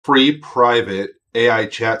free private AI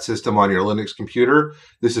chat system on your Linux computer.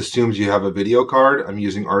 This assumes you have a video card. I'm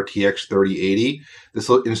using RTX 3080. This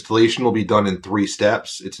installation will be done in 3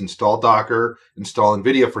 steps. It's install Docker, install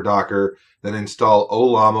NVIDIA for Docker, then install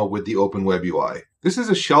Ollama with the Open WebUI. This is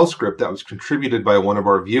a shell script that was contributed by one of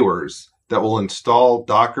our viewers that will install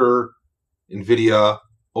Docker, NVIDIA,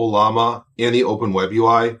 Ollama, and the Open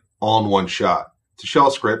WebUI all in one shot. It's a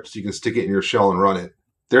shell script, so you can stick it in your shell and run it.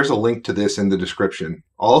 There's a link to this in the description.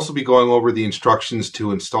 I'll also be going over the instructions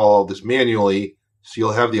to install this manually, so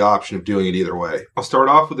you'll have the option of doing it either way. I'll start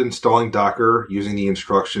off with installing Docker using the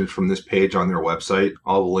instructions from this page on their website.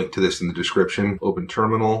 I'll have a link to this in the description. Open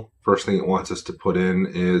terminal. First thing it wants us to put in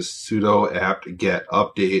is sudo apt-get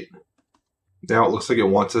update. Now it looks like it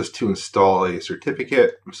wants us to install a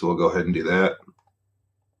certificate, so we'll go ahead and do that.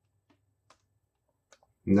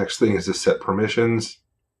 Next thing is to set permissions.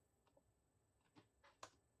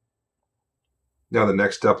 Now the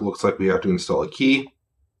next step looks like we have to install a key.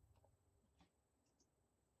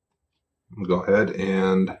 We'll go ahead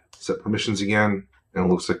and set permissions again. And it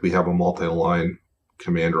looks like we have a multi-line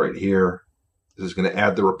command right here. This is going to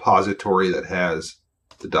add the repository that has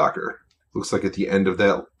the Docker. Looks like at the end of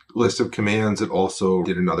that list of commands, it also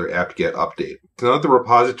did another apt-get update. So now that the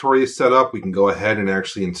repository is set up, we can go ahead and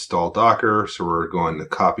actually install Docker. So we're going to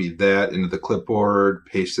copy that into the clipboard,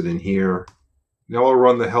 paste it in here. Now I'll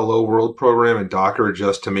run the Hello World program in Docker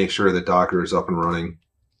just to make sure that Docker is up and running.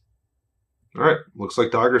 All right, looks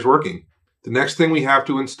like Docker is working. The next thing we have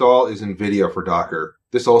to install is NVIDIA for Docker.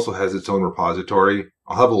 This also has its own repository.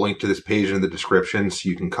 I'll have a link to this page in the description so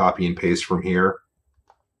you can copy and paste from here.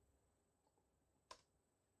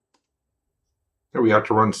 There we have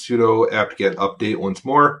to run sudo apt-get update once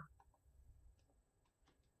more.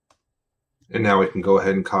 And now we can go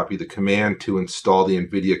ahead and copy the command to install the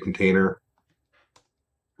NVIDIA container.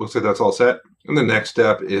 Looks like that's all set. And the next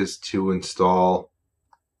step is to install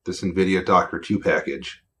this NVIDIA Docker 2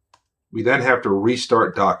 package. We then have to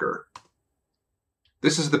restart Docker.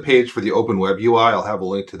 This is the page for the Open WebUI. I'll have a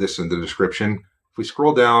link to this in the description. If we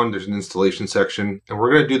scroll down, there's an installation section, and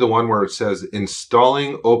we're going to do the one where it says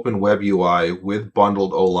installing Open WebUI with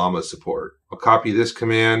bundled Ollama support. I'll copy this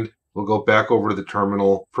command. We'll go back over to the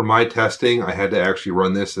terminal. For my testing, I had to actually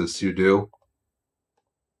run this as sudo.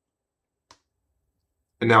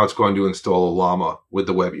 And now it's going to install Ollama with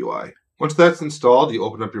the WebUI. Once that's installed, you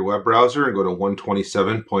open up your web browser and go to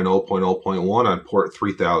 127.0.0.1 on port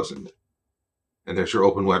 3000. And there's your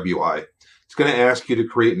Open WebUI. It's going to ask you to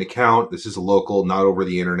create an account. This is local, not over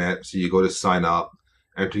the internet. So you go to sign up,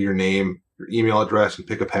 enter your name, your email address, and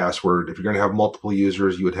pick a password. If you're going to have multiple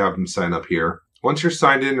users, you would have them sign up here. Once you're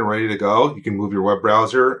signed in and ready to go, you can move your web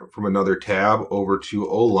browser from another tab over to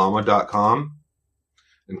ollama.com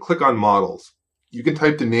and click on models. You can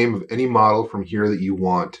type the name of any model from here that you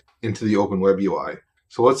want into the Open WebUI.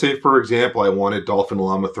 So let's say, for example, I wanted Dolphin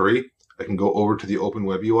Llama 3. I can go over to the Open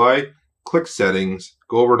WebUI, click Settings,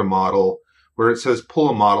 go over to Model. Where it says pull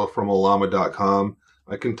a model from ollama.com,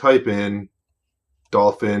 I can type in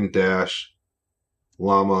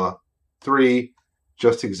Dolphin-Llama 3,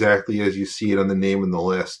 just exactly as you see it on the name in the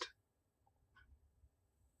list.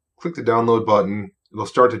 Click the download button. It'll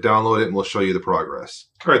start to download it and we'll show you the progress.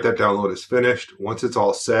 All right, that download is finished. Once it's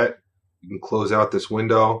all set, you can close out this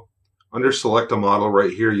window. Under select a model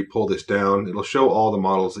right here, you pull this down. It'll show all the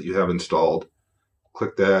models that you have installed.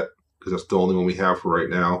 Click that because that's the only one we have for right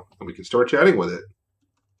now. And we can start chatting with it.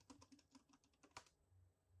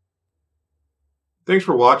 Thanks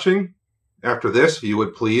for watching. After this, if you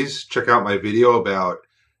would please check out my video about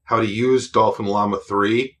how to use Dolphin Llama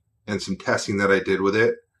 3 and some testing that I did with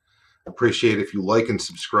it. Appreciate if you like and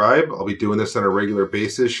subscribe. I'll be doing this on a regular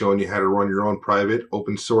basis, showing you how to run your own private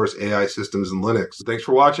open source AI systems in Linux. So thanks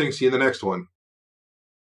for watching. See you in the next one.